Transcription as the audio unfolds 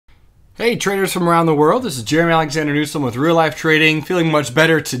Hey traders from around the world, this is Jerremy Alexander Newsome with Real Life Trading. Feeling much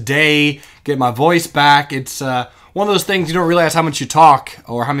better today, get my voice back. It's one of those things you don't realize how much you talk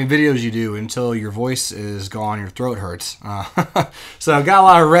or how many videos you do until your voice is gone, your throat hurts. So I've got a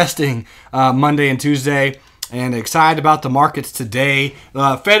lot of resting Monday and Tuesday and excited about the markets today.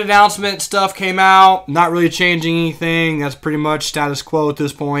 Fed announcement stuff came out, not really changing anything. That's pretty much status quo at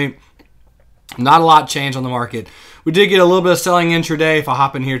this point. Not a lot changed on the market. We did get a little bit of selling intraday. If I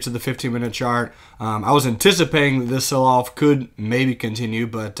hop in here to the 15-minute chart, I was anticipating that this sell-off could maybe continue,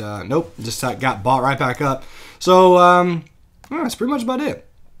 but nope, just got bought right back up. So that's pretty much about it.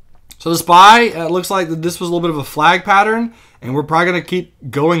 So the SPY, looks like this was a little bit of a flag pattern, and we're probably going to keep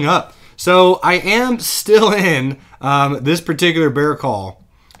going up. So I am still in this particular bear call,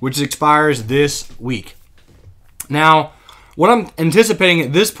 which expires this week. Now, what I'm anticipating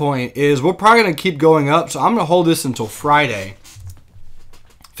at this point is we're probably going to keep going up, so I'm going to hold this until Friday.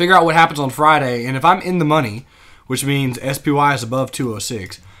 Figure out what happens on Friday, and if I'm in the money, which means SPY is above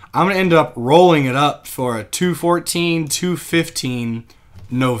 206, I'm going to end up rolling it up for a 214, 215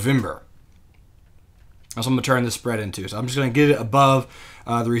 November. That's what I'm going to turn this spread into. So I'm just going to get it above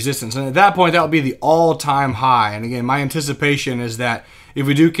the resistance. And at that point, that will be the all-time high. And again, my anticipation is that if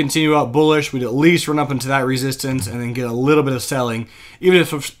we do continue up bullish, we'd at least run up into that resistance and then get a little bit of selling, even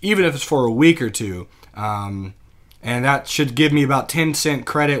if it's for a week or two. And that should give me about 10-cent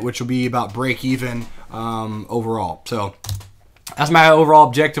credit, which will be about break even overall. So that's my overall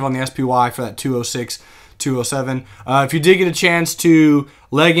objective on the SPY for that 206, 207. If you did get a chance to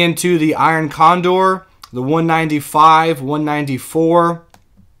leg into the Iron Condor, the 195, 194,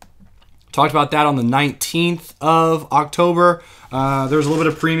 talked about that on the 19th of October. There's a little bit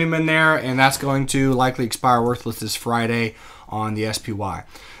of premium in there, and that's going to likely expire worthless this Friday on the SPY.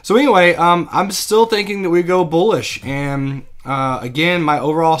 So anyway, I'm still thinking that we go bullish. And again, my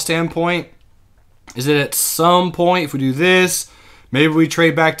overall standpoint is that at some point, if we do this, maybe we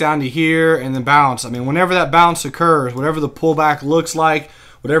trade back down to here and then bounce. I mean, whenever that bounce occurs, whatever the pullback looks like,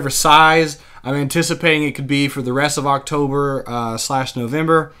 whatever size, I'm anticipating it could be for the rest of October /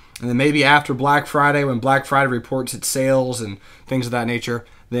 November. And then maybe after Black Friday, when Black Friday reports its sales and things of that nature,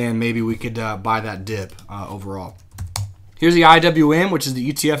 then maybe we could buy that dip overall. Here's the IWM, which is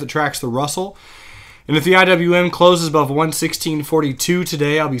the ETF that tracks the Russell. And if the IWM closes above 116.42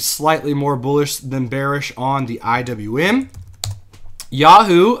 today, I'll be slightly more bullish than bearish on the IWM.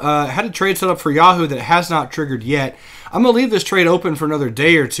 Yahoo, had a trade set up for Yahoo that has not triggered yet. I'm going to leave this trade open for another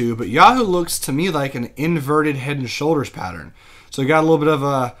day or two, but Yahoo looks to me like an inverted head and shoulders pattern. So we got a little bit of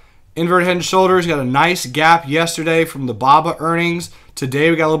a inverted head and shoulders. Got a nice gap yesterday from the BABA earnings. Today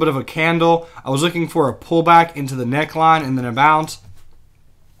we got a little bit of a candle. I was looking for a pullback into the neckline and then a bounce.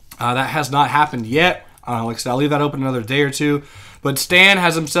 That has not happened yet. Like I said, I'll leave that open another day or two. But Stan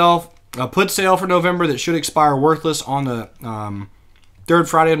has himself a put sale for November that should expire worthless on the third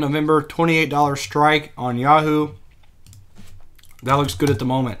Friday of November. $28 strike on Yahoo. That looks good at the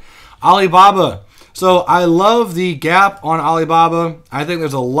moment. Alibaba. So I love the gap on Alibaba. I think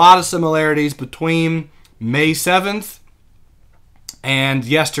there's a lot of similarities between May 7th and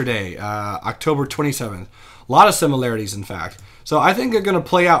yesterday, October 27th. A lot of similarities, in fact. So I think they're going to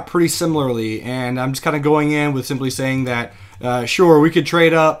play out pretty similarly, and I'm just kind of going in with simply saying that, sure, we could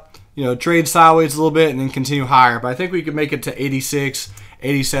trade up, trade sideways a little bit and then continue higher, but I think we could make it to 86,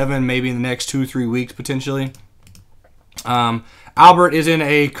 87, maybe in the next 2-3 weeks potentially. Albert is in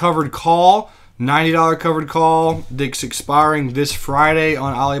a covered call. $90 covered call. That's expiring this Friday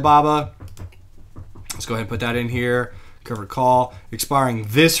on Alibaba. Let's go ahead and put that in here. Covered call expiring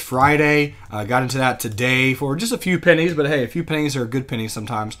this Friday. Got into that today for just a few pennies, but hey, a few pennies are good pennies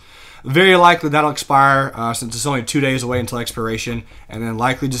sometimes. Very likely that'll expire since it's only 2 days away until expiration, and then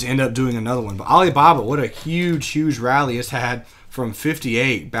likely just end up doing another one. But Alibaba, what a huge, huge rally it's had from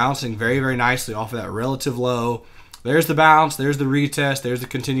 58, bouncing very, very nicely off of that relative low. There's the bounce, there's the retest, there's the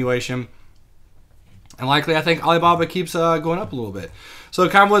continuation. And likely, I think Alibaba keeps going up a little bit. So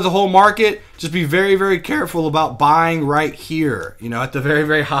kind of with the whole market, just be very, very careful about buying right here, at the very,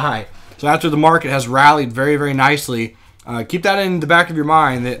 very high. So after the market has rallied very, very nicely, keep that in the back of your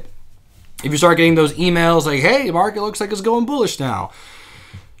mind that if you start getting those emails like, hey, the market looks like it's going bullish now,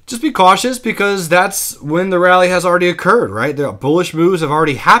 just be cautious because that's when the rally has already occurred, right? The bullish moves have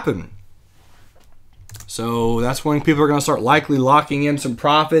already happened. So that's when people are going to start likely locking in some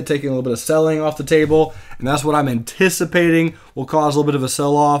profit, taking a little bit of selling off the table. And that's what I'm anticipating will cause a little bit of a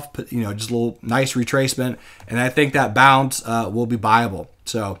sell-off, but, just a little nice retracement. And I think that bounce will be buyable.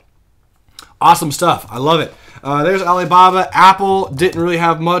 So awesome stuff. I love it. There's Alibaba. Apple didn't really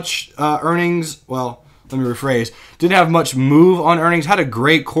have much earnings. Well, let me rephrase. Didn't have much move on earnings. Had a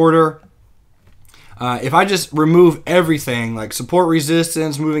great quarter. If I just remove everything, like support,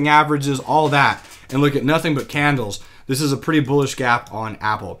 resistance, moving averages, all that, and look at nothing but candles, this is a pretty bullish gap on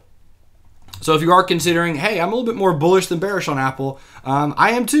Apple. So if you are considering, hey, I'm a little bit more bullish than bearish on Apple,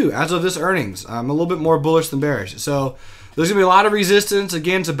 I am too, as of this earnings. I'm a little bit more bullish than bearish. So there's going to be a lot of resistance,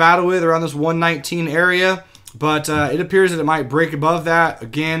 again, to battle with around this 119 area. But it appears that it might break above that.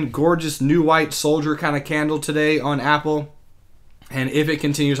 Again, gorgeous new white soldier kind of candle today on Apple. And if it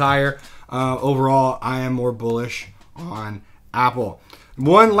continues higher, overall, I am more bullish on Apple.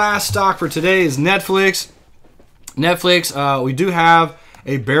 One last stock for today is Netflix. Netflix, we do have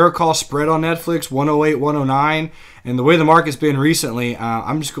a bear call spread on Netflix, 108, 109. And the way the market's been recently,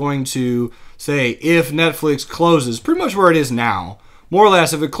 I'm just going to say if Netflix closes pretty much where it is now, more or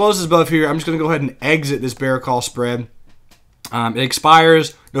less, if it closes above here, I'm just going to go ahead and exit this bear call spread. It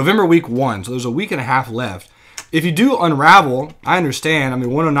expires November week 1, so there's a week and a half left. If you do unravel, I understand. I mean,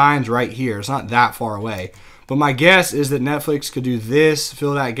 109 is right here. It's not that far away. But my guess is that Netflix could do this,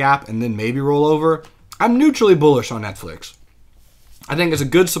 fill that gap, and then maybe roll over. I'm neutrally bullish on Netflix. I think it's a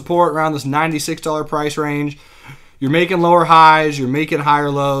good support around this $96 price range. You're making lower highs. You're making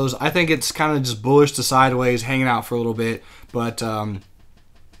higher lows. I think it's kind of just bullish to sideways, hanging out for a little bit. But,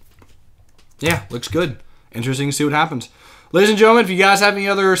 yeah, looks good. Interesting to see what happens. Ladies and gentlemen, if you guys have any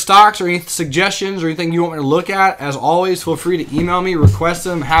other stocks or any suggestions or anything you want me to look at, as always, feel free to email me, request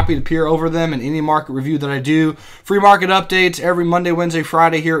them. Happy to peer over them in any market review that I do. Free market updates every Monday, Wednesday,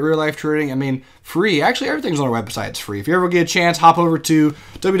 Friday here at Real Life Trading. I mean, free. Actually, everything's on our website. It's free. If you ever get a chance, hop over to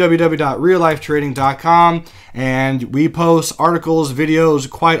www.reallifetrading.com, and we post articles, videos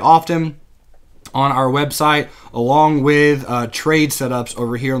quite often on our website, along with trade setups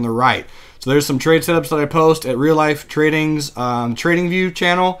over here on the right. So there's some trade setups that I post at Real Life Trading's Trading View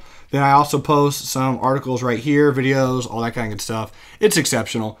channel. Then I also post some articles right here, videos, all that kind of good stuff. It's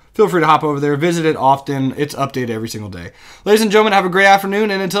exceptional. Feel free to hop over there, visit it often. It's updated every single day. Ladies and gentlemen, have a great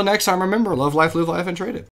afternoon, and until next time, remember, love life, live life, and trade it.